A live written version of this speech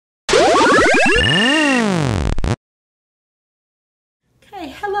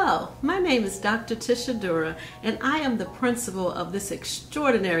Hello, my name is Dr. Tisha Dura, and I am the principal of this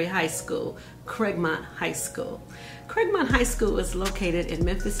extraordinary high school, Craigmont High School. Craigmont High School is located in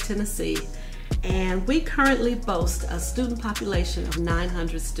Memphis, Tennessee, and we currently boast a student population of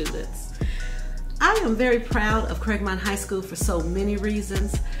 900 students. I am very proud of Craigmont High School for so many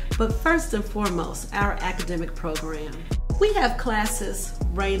reasons, but first and foremost, our academic program. We have classes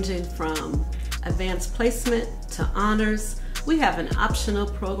ranging from advanced placement to honors. We have an optional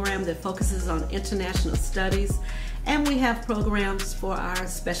program that focuses on international studies, and we have programs for our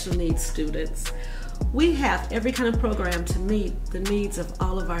special needs students. We have every kind of program to meet the needs of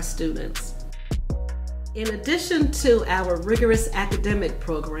all of our students. In addition to our rigorous academic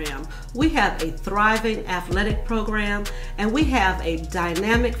program, we have a thriving athletic program, and we have a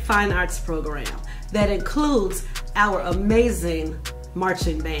dynamic fine arts program that includes our amazing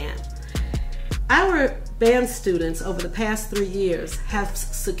marching band. Our band students over the past 3 years have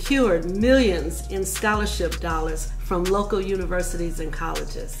secured millions in scholarship dollars from local universities and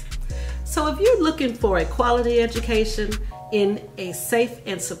colleges. So if you're looking for a quality education in a safe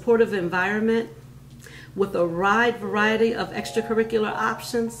and supportive environment with a wide variety of extracurricular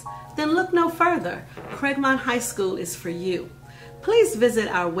options, then look no further. Craigmont High School is for you. Please visit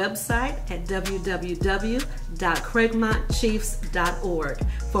our website at www.craigmontchiefs.org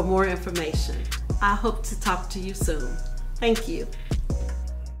for more information. I hope to talk to you soon. Thank you.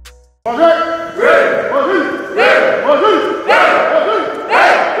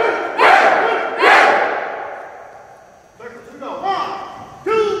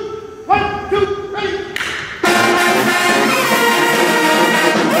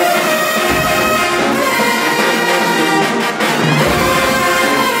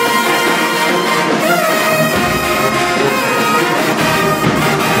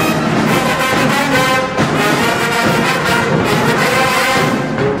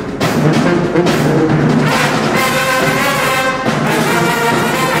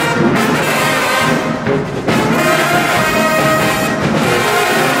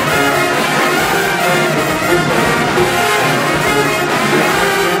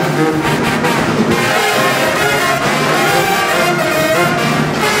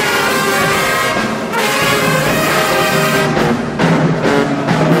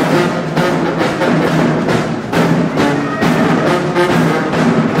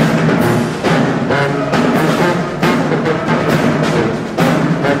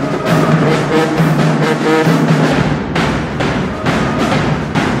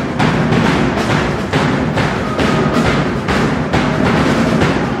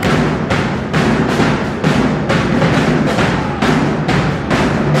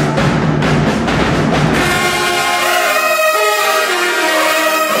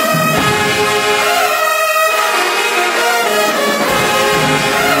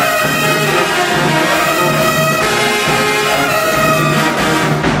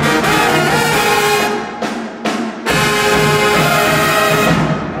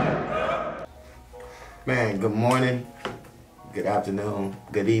 Man, good morning, good afternoon,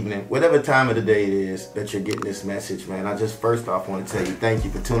 good evening, whatever time of the day it is that you're getting this message, man. I just first off want to tell you thank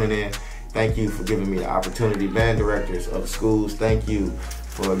you for tuning in. Thank you for giving me the opportunity. Band directors of schools, thank you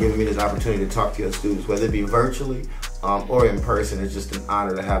for giving me this opportunity to talk to your students, whether it be virtually or in person. It's just an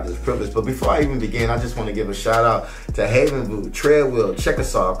honor to have this privilege. But before I even begin, I just want to give a shout out to Havenview, Treadwell,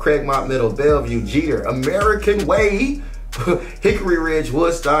 Chickasaw, Craigmont Middle, Bellevue, Jeter, American Way, Hickory Ridge,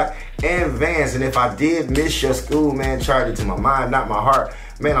 Woodstock, and Vance. And if I did miss your school, man, charge it to my mind, not my heart.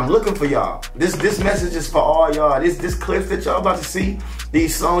 Man, I'm looking for y'all. This message is for all y'all. This clips that y'all about to see,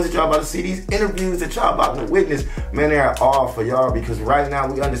 these songs that y'all about to see, these interviews that y'all about to witness, man, they're all for y'all, because right now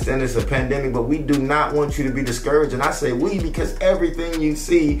we understand it's a pandemic, but we do not want you to be discouraged. And I say we because everything you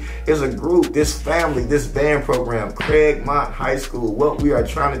see is a group, this family, this band program, Craigmont High School, what we are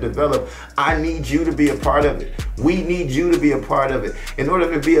trying to develop. I need you to be a part of it. We need you to be a part of it. In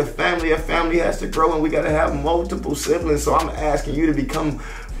order to be a family has to grow, and we got to have multiple siblings. So I'm asking you to become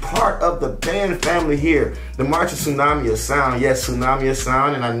part of the band family here. The March of Tsunami of Sound. Yes, Tsunami of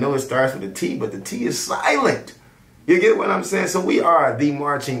Sound, and I know it starts with a T, but the T is silent. You get what I'm saying? So we are the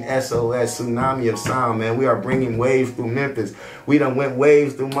marching SOS Tsunami of Sound, man. We are bringing waves through Memphis. We done went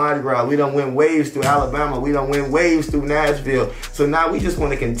waves through Mardi Gras. We done went waves through Alabama. We done went waves through Nashville. So now we just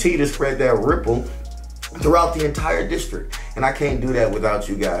want to continue to spread that ripple throughout the entire district. And I can't do that without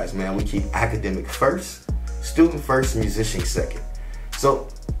you guys, man. We keep academic first, student first, musician second. So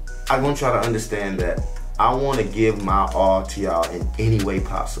I want y'all to understand that I want to give my all to y'all in any way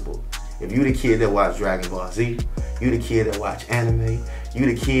possible. If you the kid that watch Dragon Ball Z, you the kid that watch anime, you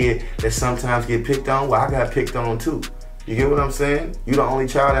the kid that sometimes get picked on, well, I got picked on too. You get what I'm saying? You the only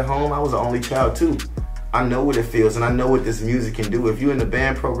child at home. I was the only child too. I know what it feels, and I know what this music can do. If you're in the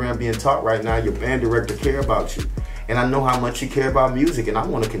band program being taught right now, your band director care about you. And I know how much you care about music, and I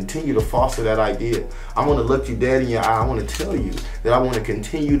want to continue to foster that idea. I want to look you dead in your eye. I want to tell you that I want to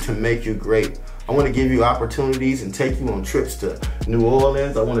continue to make you great. I want to give you opportunities and take you on trips to New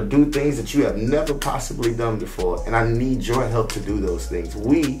Orleans. I want to do things that you have never possibly done before, and I need your help to do those things.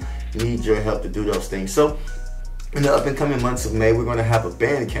 We need your help to do those things. So in the up and coming months of May, we're going to have a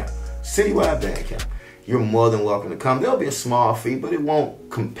band camp, citywide band camp. You're more than welcome to come. There'll be a small fee, but it won't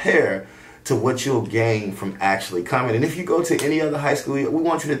compare to what you'll gain from actually coming. And if you go to any other high school, we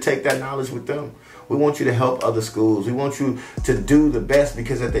want you to take that knowledge with them. We want you to help other schools. We want you to do the best,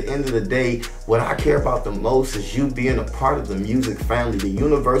 because at the end of the day, what I care about the most is you being a part of the music family, the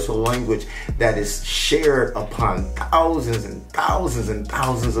universal language that is shared upon thousands and thousands and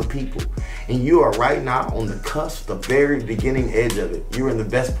thousands of people. And you are right now on the cusp, the very beginning edge of it. You're in the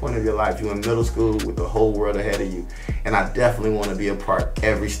best point of your life. You're in middle school with the whole world ahead of you. And I definitely want to be a part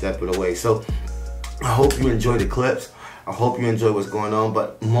every step of the way. So I hope you enjoy the clips. I hope you enjoy what's going on,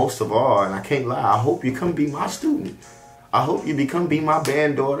 but most of all, and I can't lie, I hope you come be my student. I hope you be my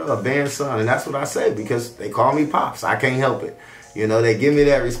band daughter or band son, and that's what I say, because they call me Pops. I can't help it. You know, they give me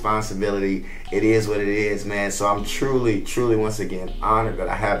that responsibility. It is what it is, man. So I'm truly, truly, once again, honored that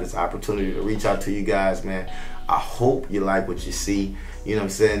I have this opportunity to reach out to you guys, man. I hope you like what you see. You know what I'm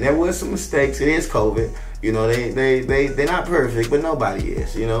saying? There was some mistakes. It is COVID. You know, they're not perfect, but nobody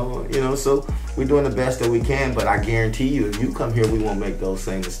is, you know, so we're doing the best that we can, but I guarantee you, if you come here, we won't make those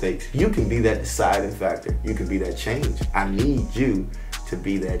same mistakes. You can be that deciding factor. You can be that change. I need you to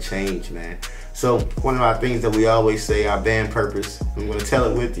be that change, man. So one of our things that we always say, our band purpose, I'm going to tell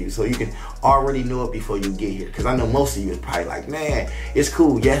it with you so you can already know it before you get here. Because I know most of you is probably like, man, it's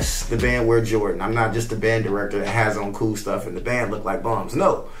cool. Yes, the band wear Jordan. I'm not just the band director that has on cool stuff and the band look like bums.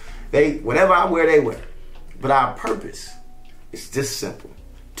 No, whatever I wear, they wear. But our purpose is just simple: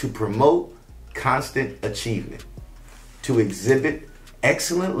 to promote constant achievement, to exhibit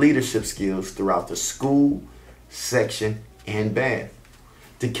excellent leadership skills throughout the school, section, and band,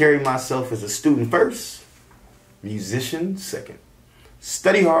 to carry myself as a student first, musician second,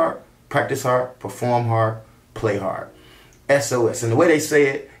 study hard, practice hard, perform hard, play hard. SOS. And the way they say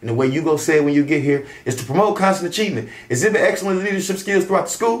it, and the way you go say it when you get here, is to promote constant achievement, exhibit excellent leadership skills throughout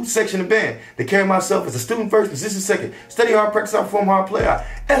the school, section, and band, to carry myself as a student first, musician second, study hard, practice hard, perform hard, play hard.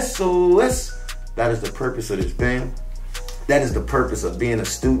 SOS. That is the purpose of this band. That is the purpose of being a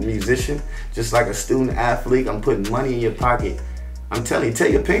student musician. Just like a student athlete, I'm putting money in your pocket. I'm telling you,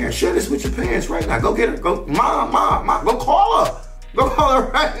 tell your parents, share this with your parents right now. Go get her. Go, mom, go call her. Go call her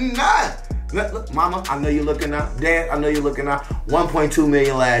right now. Look, mama, I know you're looking out. Dad, I know you're looking out. 1.2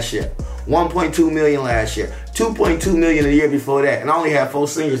 million last year. 1.2 million last year. 2.2 million the year before that. And I only had 4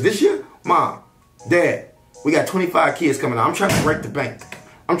 seniors this year. Mom, Dad, we got 25 kids coming out. I'm trying to break the bank.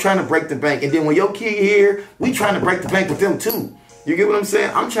 I'm trying to break the bank. And then when your kid here, we trying to break the bank with them too. You get what I'm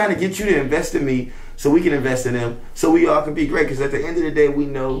saying? I'm trying to get you to invest in me so we can invest in them, so we all can be great. Because at the end of the day, we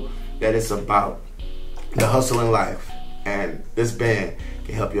know that it's about the hustle in life. And this band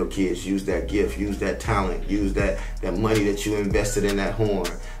can help your kids use that gift, use that talent, use that money that you invested in that horn,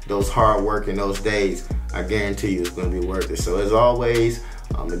 those hard work in those days. I guarantee you it's going to be worth it. So as always,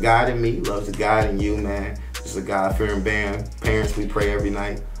 the God in me loves the God in you, man. This is a God-fearing band. Parents, we pray every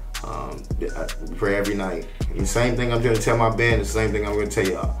night. We pray every night. And the same thing I'm going to tell my band, the same thing I'm going to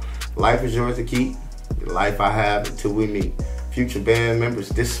tell y'all. Life is yours to keep. The life I have until we meet. Future band members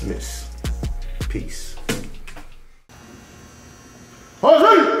dismiss. Peace. Jose!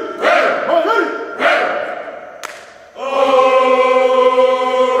 Hey! Jose! Hey! Oh!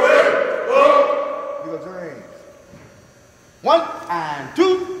 Hey! Oh! You go train. 1 and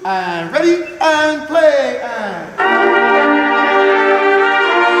 2 and ready and play and.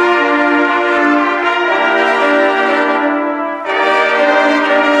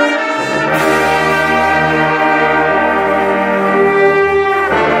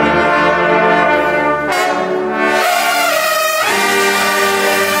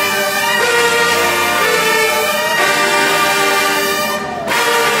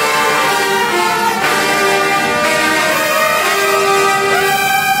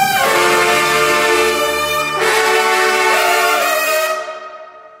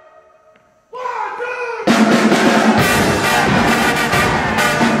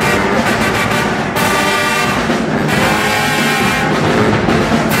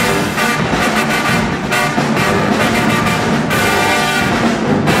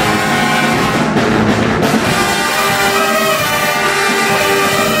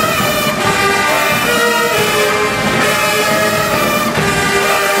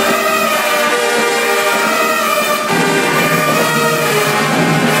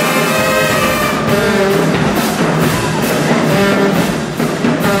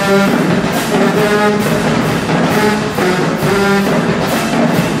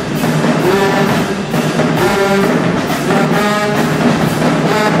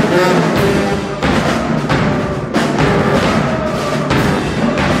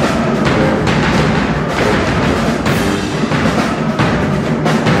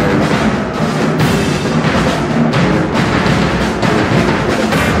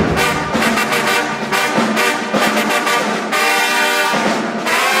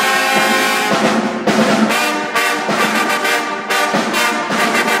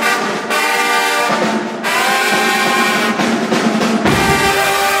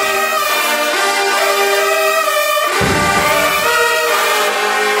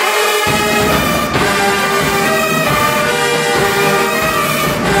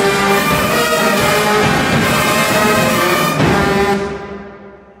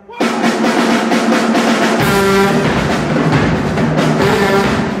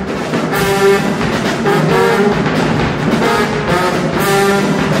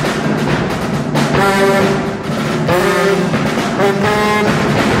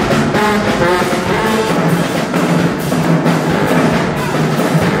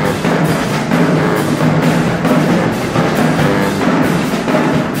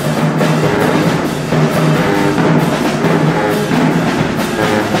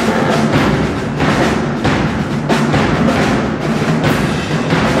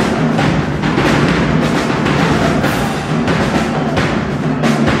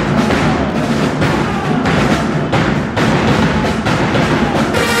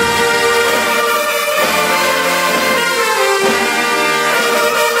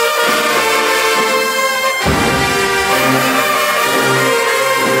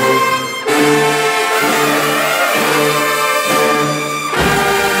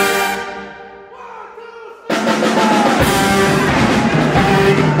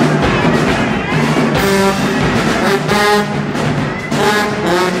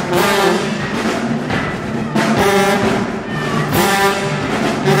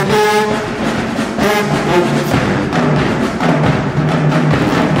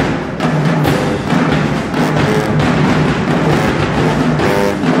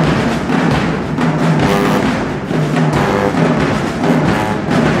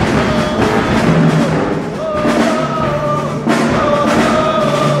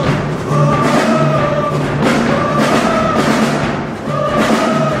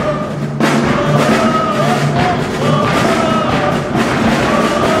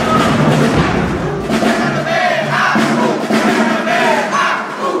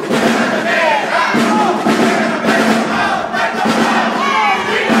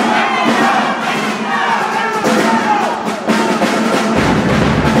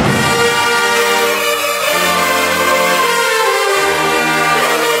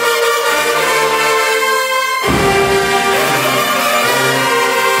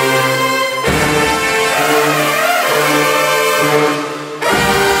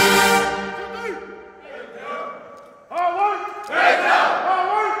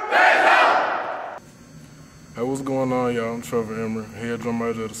 Hey, what's going on, y'all? I'm Trevor Emery, head drum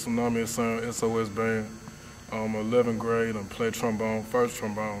major of the Tsunami Sound SOS Band. I'm 11th grade, I play trombone, first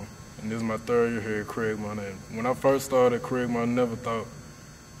trombone, and this is my third year here at Craigmont. And when I first started at Craigmont, I never thought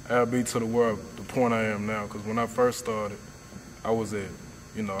I'd be to the world, the point I am now, because when I first started, I was at,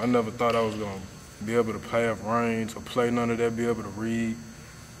 I never thought I was going to be able to play off range or play none of that, be able to read.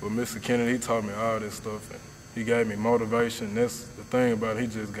 But Mr. Kennedy, he taught me all this stuff, and he gave me motivation. That's the thing about it, he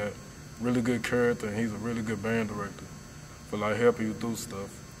just got really good character, and he's a really good band director for like helping you through stuff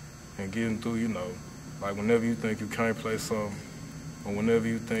and getting through, like whenever you think you can't play something or whenever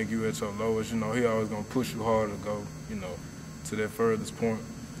you think you at your lowest, he always gonna push you harder to go, to that furthest point.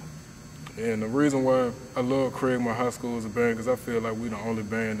 And the reason why I love Craigmont High School as a band, because I feel like we the only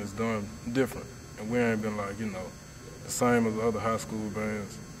band that's done different, and we ain't been like, the same as the other high school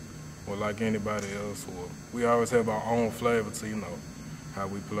bands or like anybody else, or we always have our own flavor to, how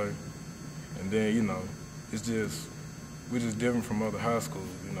we play. And then, it's just, we're just different from other high schools,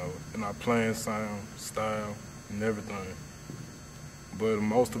 in our playing sound, style, and everything. But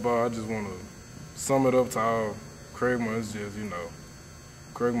most of all, I just want to sum it up to all. Craigmont is just,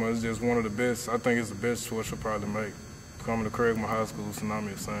 Craigmont is just one of the best. I think it's the best choice you'll probably make. Coming to Craigmont High School,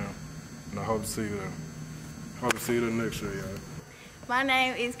 Tsunami Sound. And I hope to see you there. Hope to see you there next year, y'all. My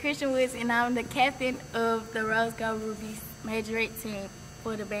name is Christian Woods, and I'm the captain of the Rose Gold Rubies majorette team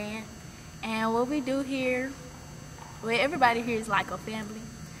for the band. And what we do here, well, everybody here is like a family.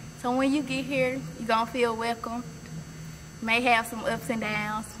 So when you get here, you're going to feel welcome. May have some ups and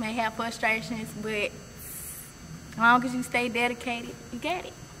downs, may have frustrations, but as long as you stay dedicated, you got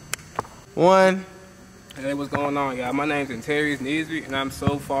it. 1, Hey, what's going on, y'all? My name's Antarius Nisby, and I'm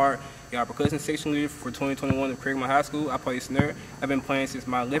so far y'all percussion section leader for 2021 at Craigmont High School. I play snare. I've been playing since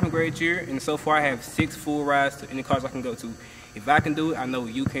my 11th grade year, and so far I have 6 full rides to any cars I can go to. If I can do it, I know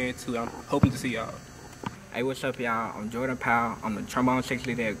you can too. I'm hoping to see y'all. Hey, what's up, y'all? I'm Jordan Powell. I'm the trombone section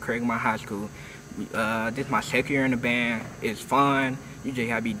leader at Craigmont High School. This is my second year in the band. It's fun. You just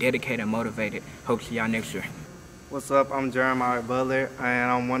gotta be dedicated and motivated. Hope to see y'all next year. What's up? I'm Jeremiah Butler,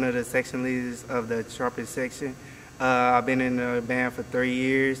 and I'm one of the section leaders of the trumpet section. I've been in the band for 3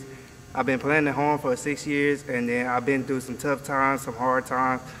 years. I've been playing the horn for 6 years, and then I've been through some tough times, some hard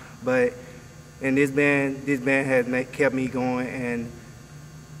times, but in this band has kept me going, and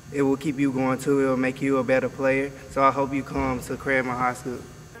it will keep you going too. It will make you a better player. So I hope you come to Craigmont High School.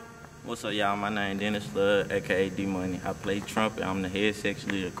 What's up, y'all? My name is Dennis Flood, aka D-Money. I play trumpet. I'm the head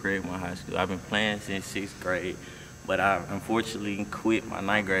section leader at Craigmont High School. I've been playing since 6th grade, but I unfortunately quit my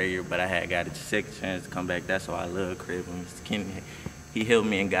 9th grade year, but I had got a second chance to come back. That's why I love Craigmont. Mr. Kenny, he helped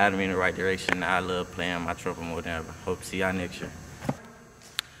me and guided me in the right direction. I love playing my trumpet more than ever. Hope to see y'all next year.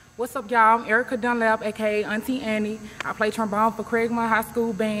 What's up, y'all? I'm Erica Dunlap, aka Auntie Annie. I play trombone for Craigmont High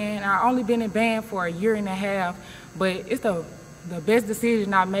School band. I've only been in band for a year and a half, but it's the best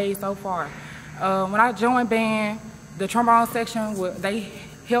decision I've made so far. When I joined band, the trombone section, they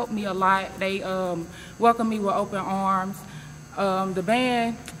helped me a lot. They welcomed me with open arms. The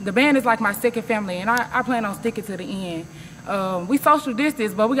band is like my second family, and I plan on sticking to the end. We social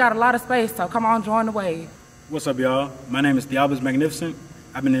distance, but we got a lot of space, so come on, join the wave. What's up, y'all? My name is Diablo's Magnificent.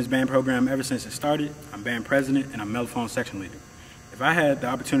 I've been in this band program ever since it started. I'm band president, and I'm mellophone section leader. If I had the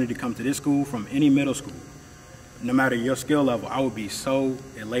opportunity to come to this school from any middle school, no matter your skill level, I would be so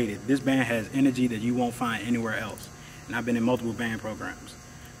elated. This band has energy that you won't find anywhere else. And I've been in multiple band programs.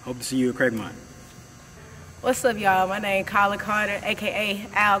 Hope to see you at Craigmont. What's up, y'all? My name is Kyla Carter, aka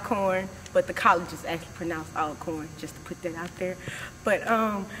Alcorn, but the college is actually pronounced Alcorn, just to put that out there. But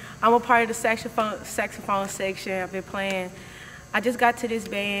I'm a part of the saxophone section. I've been playing. I just got to this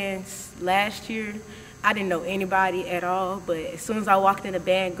band last year. I didn't know anybody at all, but as soon as I walked in the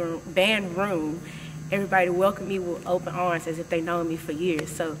band room, everybody welcomed me with open arms as if they known me for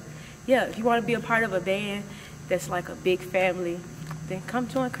years. So, yeah, if you want to be a part of a band that's like a big family, then come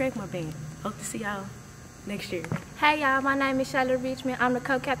join Craigmont Band. Hope to see y'all next year. Hey y'all, my name is Shelly Richmond. I'm the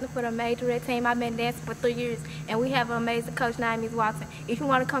co-captain for the majorette team. I've been dancing for 3 years, and we have an amazing coach named Ms. Watson. If you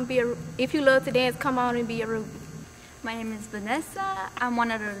want to come if you love to dance, come on and be a Ruby. My name is Vanessa. I'm one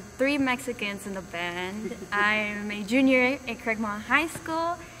of the 3 Mexicans in the band. I'm a junior at Craigmont High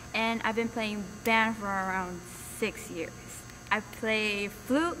School, and I've been playing band for around 6 years. I play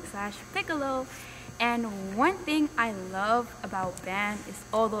flute/piccolo, and one thing I love about band is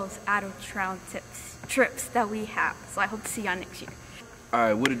all those out-of-town trips that we have. So I hope to see y'all next year. All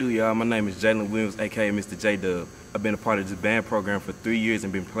right, what it do, y'all? My name is Jalen Williams, aka Mr. J-Dub. I've been a part of this band program for 3 years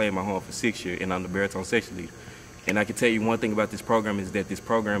and been playing my horn for 6 years, and I'm the baritone section leader. And I can tell you one thing about this program is that this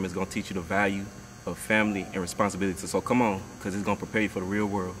program is going to teach you the value of family and responsibility. So come on, because it's going to prepare you for the real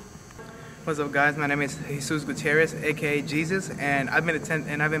world. What's up, guys? My name is Jesus Gutierrez, aka Jesus, and I've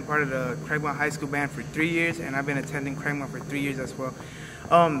been part of the Craigmont High School band for 3 years, and I've been attending Craigmont for 3 years as well.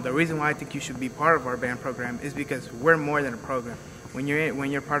 The reason why I think you should be part of our band program is because we're more than a program. When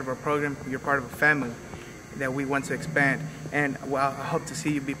you're part of our program, you're part of a family that we want to expand. And well, I hope to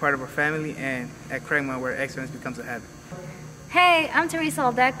see you be part of our family and at Craigmont, where excellence becomes a habit. Hey, I'm Teresa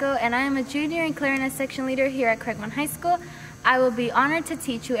Aldeco, and I am a junior and clarinet section leader here at Craigmont High School. I will be honored to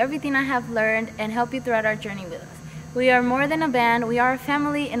teach you everything I have learned and help you throughout our journey with us. We are more than a band, we are a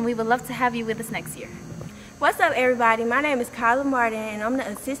family, and we would love to have you with us next year. What's up, everybody? My name is Kyla Martin, and I'm the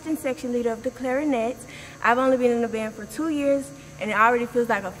assistant section leader of the clarinets. I've only been in the band for 2 years, and it already feels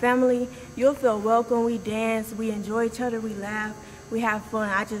like a family. You'll feel welcome. We dance, we enjoy each other, we laugh, we have fun.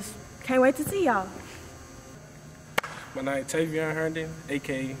 I just can't wait to see y'all. My name is Tavion Herndon,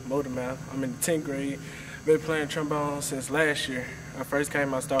 aka Motormouth. I'm in the 10th grade. Been playing trombone since last year. I first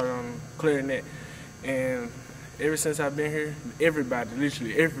came, I started on clarinet, and ever since I've been here, everybody,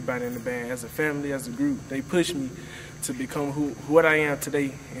 literally everybody in the band, as a family, as a group, they pushed me to become what I am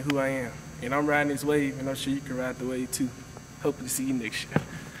today and who I am. And I'm riding this wave, and I'm sure you can ride the wave too. Hope to see you next year.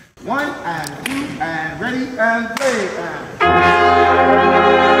 1 and 2 and ready and play.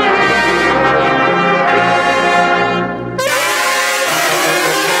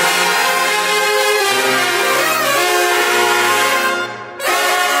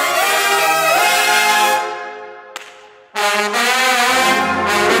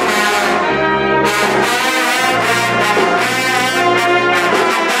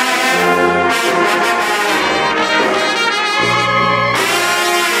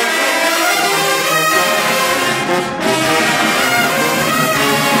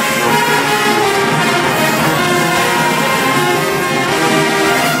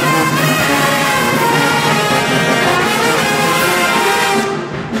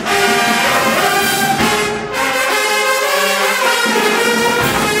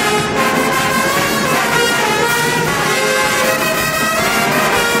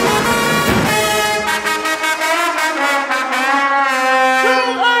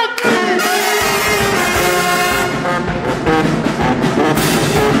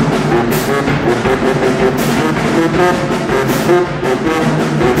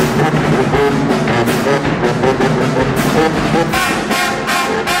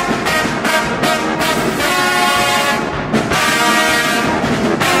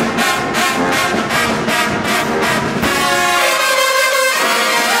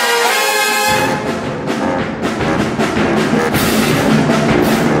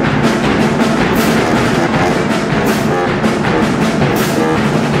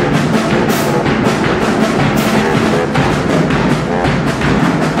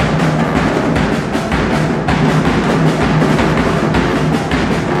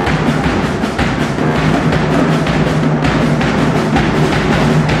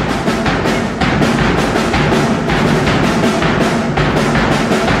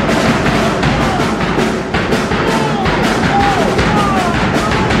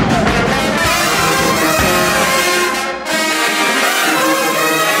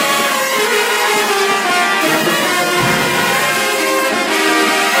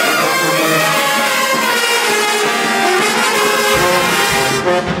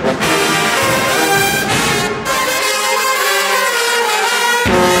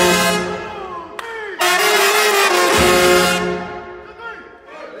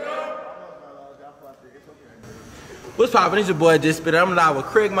 poppin'? It's your boy Just Spit. I'm live with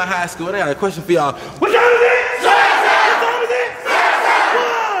Craigmont High School, and I got a question for y'all. What time is it? What time is it?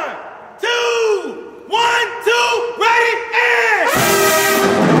 1, 2, ready, and...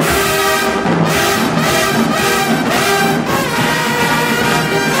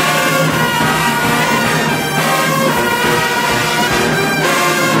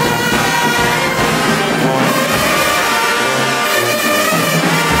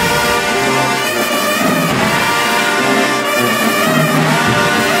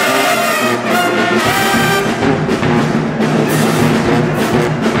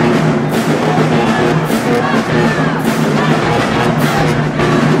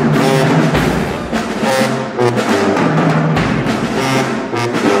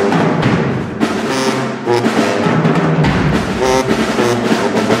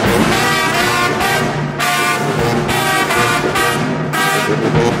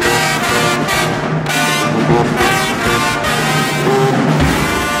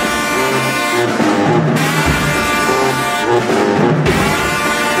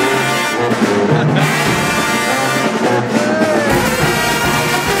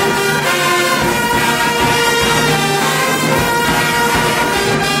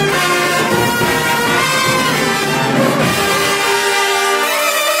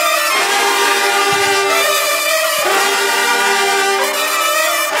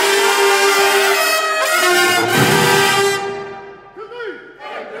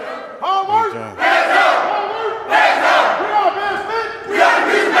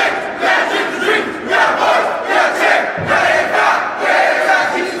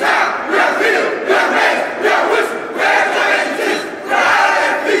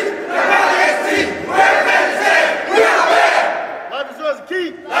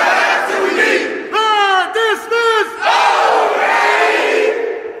 Dismiss!